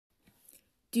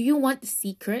Do you want the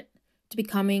secret to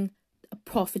becoming a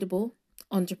profitable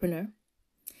entrepreneur?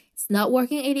 It's not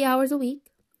working 80 hours a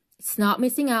week. It's not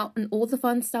missing out on all the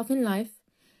fun stuff in life.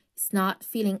 It's not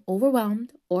feeling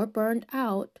overwhelmed or burned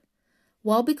out.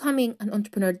 While becoming an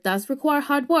entrepreneur does require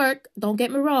hard work, don't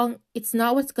get me wrong, it's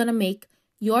not what's going to make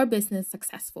your business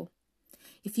successful.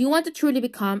 If you want to truly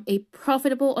become a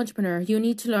profitable entrepreneur, you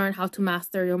need to learn how to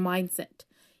master your mindset,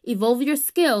 evolve your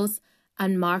skills,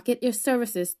 and market your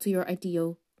services to your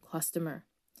ideal customer.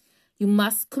 You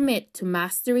must commit to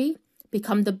mastery,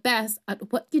 become the best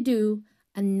at what you do,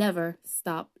 and never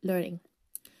stop learning.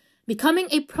 Becoming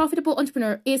a profitable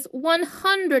entrepreneur is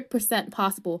 100%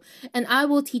 possible, and I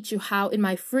will teach you how in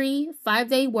my free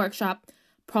 5-day workshop,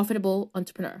 Profitable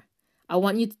Entrepreneur. I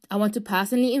want to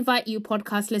personally invite you,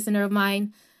 podcast listener of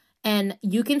mine, and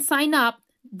you can sign up.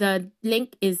 The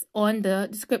link is on the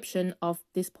description of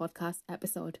this podcast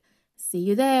episode. See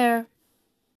you there.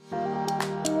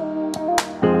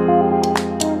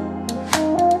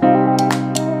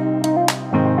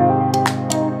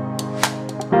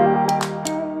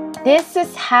 This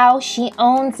is How She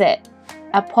Owns It,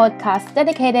 a podcast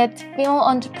dedicated to female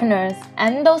entrepreneurs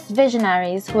and those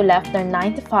visionaries who left their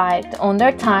 9-to-5 to own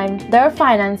their time, their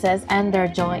finances, and their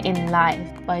joy in life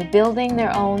by building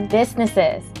their own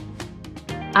businesses.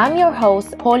 I'm your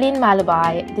host, Pauline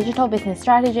Malubai, digital business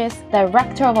strategist,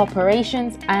 director of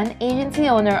operations, and agency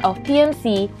owner of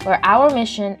PMC, where our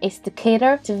mission is to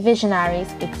cater to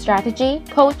visionaries with strategy,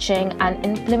 coaching, and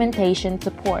implementation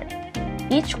support.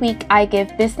 Each week, I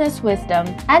give business wisdom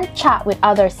and chat with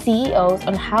other CEOs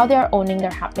on how they are owning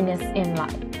their happiness in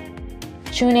life.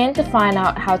 Tune in to find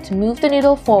out how to move the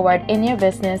needle forward in your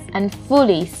business and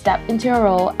fully step into your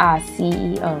role as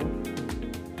CEO.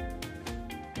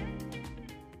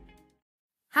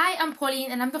 Hi, I'm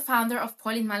Pauline, and I'm the founder of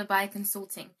Pauline Malubai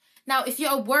Consulting. Now, if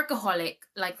you're a workaholic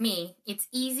like me, it's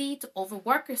easy to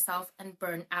overwork yourself and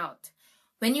burn out.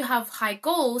 When you have high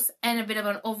goals and a bit of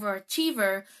an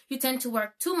overachiever, you tend to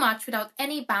work too much without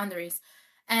any boundaries.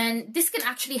 And this can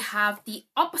actually have the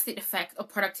opposite effect of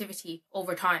productivity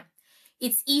over time.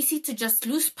 It's easy to just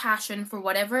lose passion for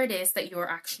whatever it is that you're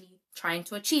actually trying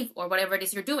to achieve or whatever it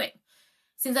is you're doing.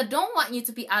 Since I don't want you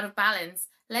to be out of balance,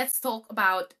 let's talk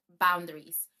about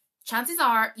boundaries. Chances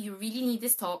are you really need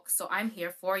this talk, so I'm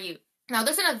here for you. Now,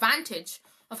 there's an advantage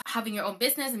of having your own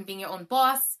business and being your own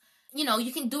boss. You know,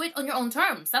 you can do it on your own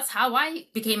terms. That's how I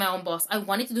became my own boss. I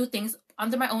wanted to do things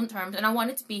under my own terms, and I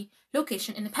wanted to be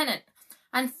location independent.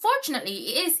 Unfortunately,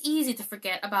 it is easy to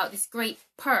forget about this great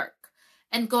perk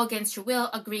and go against your will,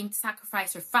 agreeing to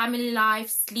sacrifice your family life,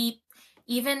 sleep,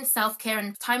 even self-care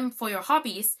and time for your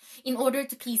hobbies in order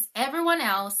to please everyone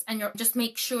else, and you're just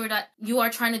make sure that you are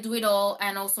trying to do it all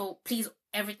and also please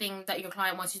everything that your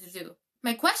client wants you to do.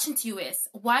 My question to you is,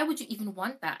 why would you even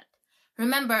want that?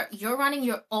 Remember, you're running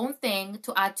your own thing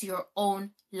to add to your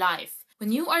own life.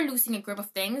 When you are losing a grip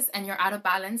of things and you're out of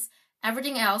balance,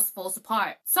 everything else falls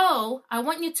apart. So I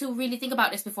want you to really think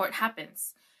about this before it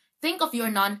happens. Think of your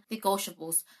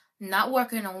non-negotiables. Not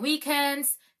working on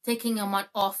weekends, taking a month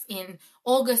off in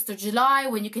August or July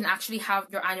when you can actually have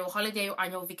your annual holiday or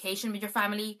annual vacation with your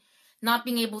family. Not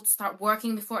being able to start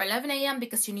working before 11 a.m.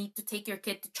 because you need to take your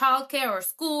kid to childcare or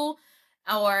school,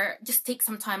 or just take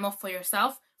some time off for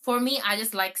yourself. For me, I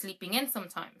just like sleeping in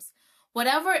sometimes.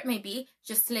 Whatever it may be,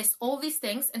 just list all these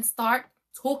things and start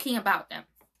talking about them.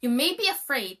 You may be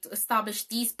afraid to establish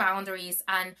these boundaries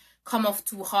and come off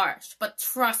too harsh, but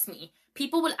trust me,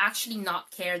 people will actually not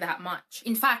care that much.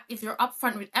 In fact, if you're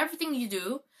upfront with everything you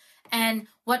do and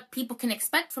what people can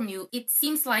expect from you, it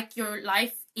seems like your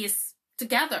life is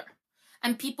together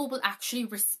and people will actually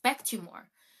respect you more.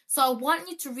 So I want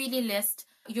you to really list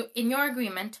in your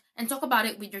agreement and talk about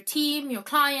it with your team, your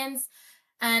clients,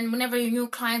 and whenever your new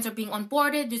clients are being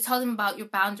onboarded, you tell them about your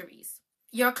boundaries.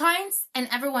 Your clients and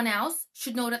everyone else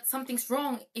should know that something's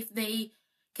wrong if they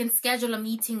can schedule a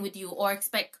meeting with you or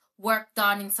expect work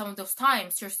done in some of those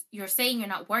times you're saying you're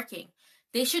not working.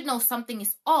 They should know something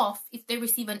is off if they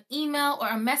receive an email or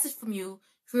a message from you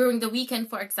during the weekend,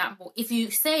 for example, if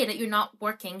you say that you're not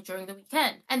working during the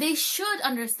weekend. And they should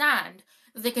understand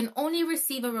that they can only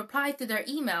receive a reply to their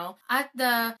email at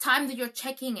the time that you're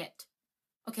checking it.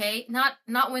 Okay?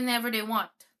 Not whenever they want.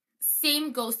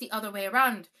 Same goes the other way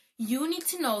around. You need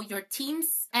to know your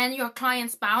team's and your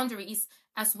client's boundaries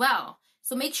as well.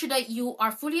 So make sure that you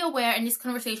are fully aware and this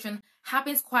conversation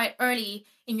happens quite early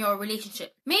in your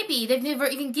relationship. Maybe they've never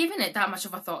even given it that much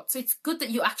of a thought. So it's good that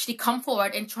you actually come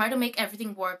forward and try to make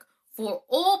everything work for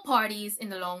all parties in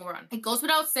the long run. It goes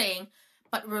without saying,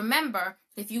 but remember,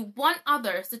 if you want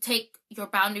others to take your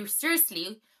boundaries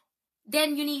seriously,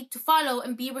 then you need to follow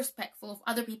and be respectful of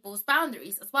other people's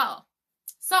boundaries as well.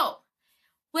 So,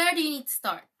 where do you need to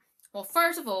start? Well,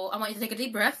 first of all, I want you to take a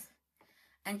deep breath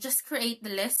and just create the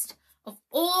list of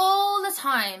all the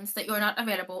times that you're not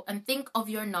available and think of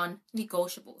your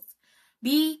non-negotiables.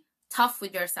 Be tough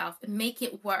with yourself and make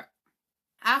it work.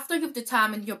 After you've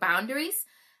determined your boundaries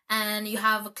and you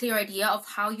have a clear idea of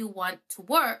how you want to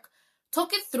work,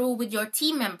 talk it through with your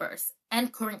team members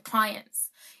and current clients.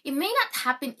 It may not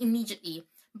happen immediately,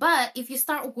 but if you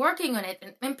start working on it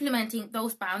and implementing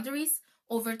those boundaries,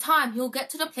 over time, you'll get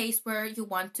to the place where you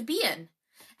want to be in.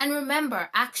 And remember,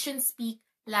 actions speak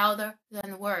louder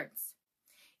than words.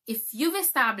 If you've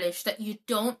established that you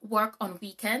don't work on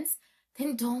weekends,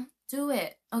 then don't do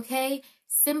it, okay?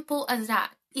 Simple as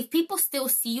that. If people still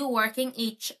see you working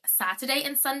each Saturday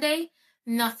and Sunday,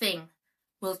 nothing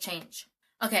will change.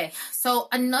 Okay, so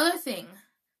another thing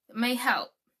that may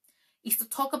help is to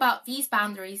talk about these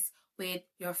boundaries with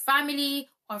your family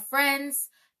or friends.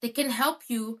 They can help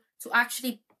you to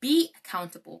actually be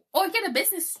accountable, or get a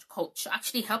business coach to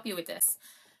actually help you with this,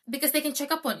 because they can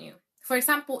check up on you. For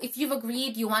example, if you've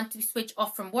agreed you want to switch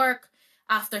off from work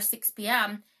after 6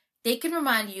 p.m., they can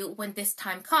remind you when this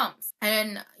time comes.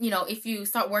 And, if you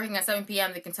start working at 7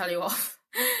 p.m., they can tell you off.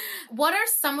 What are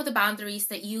some of the boundaries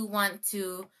that you want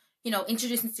to,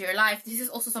 introduce into your life? This is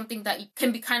also something that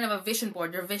can be kind of a vision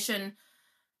board, your vision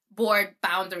board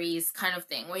boundaries kind of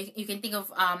thing, where you can think of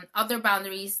other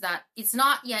boundaries that it's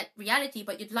not yet reality,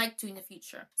 but you'd like to in the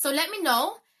future. So let me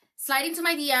know. Slide into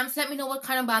my DMs. Let me know what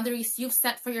kind of boundaries you've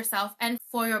set for yourself and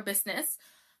for your business.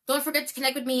 Don't forget to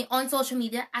connect with me on social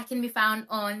media. I can be found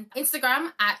on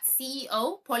Instagram at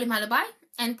CEO Pauline Malubai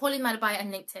and Pauline Malubai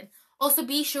on LinkedIn. Also,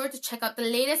 be sure to check out the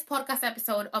latest podcast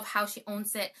episode of How She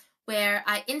Owns It, where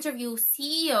I interview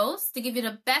CEOs to give you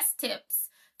the best tips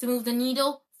to move the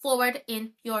needle forward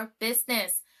in your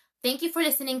business. Thank you for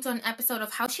listening to an episode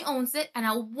of How She Owns It, and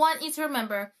I want you to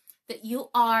remember that you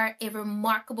are a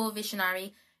remarkable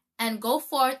visionary, and go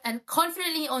forth and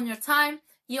confidently own your time,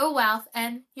 your wealth,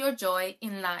 and your joy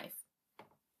in life.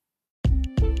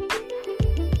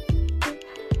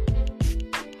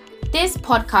 This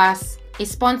podcast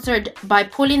is sponsored by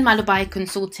Pauline Malubai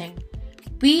Consulting.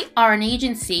 We are an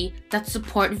agency that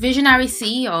support visionary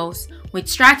CEOs with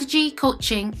strategy,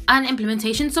 coaching, and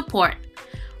implementation support.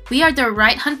 We are their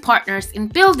right-hand partners in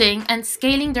building and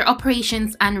scaling their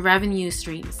operations and revenue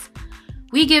streams.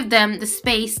 We give them the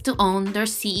space to own their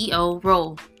CEO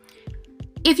role.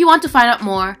 If you want to find out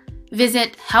more,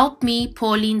 visit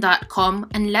helpmepauline.com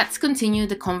and let's continue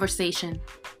the conversation.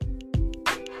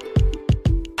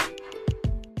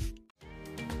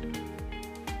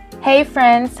 Hey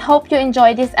friends, hope you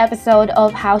enjoyed this episode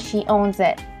of How She Owns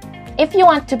It. If you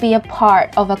want to be a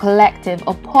part of a collective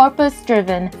of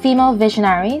purpose-driven female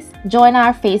visionaries, join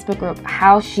our Facebook group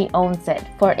How She Owns It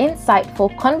for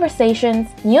insightful conversations,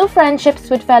 new friendships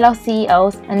with fellow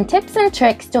CEOs, and tips and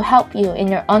tricks to help you in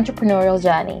your entrepreneurial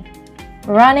journey.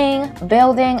 Running,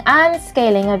 building, and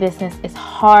scaling a business is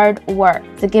hard work,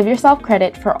 so give yourself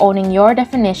credit for owning your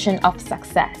definition of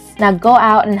success. Now go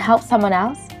out and help someone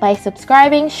else by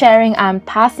subscribing, sharing, and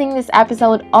passing this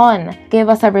episode on. Give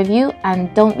us a review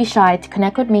and don't be shy to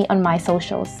connect with me on my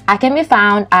socials. I can be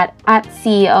found at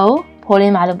CEO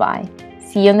Pauline Malubai.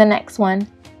 See you in the next one.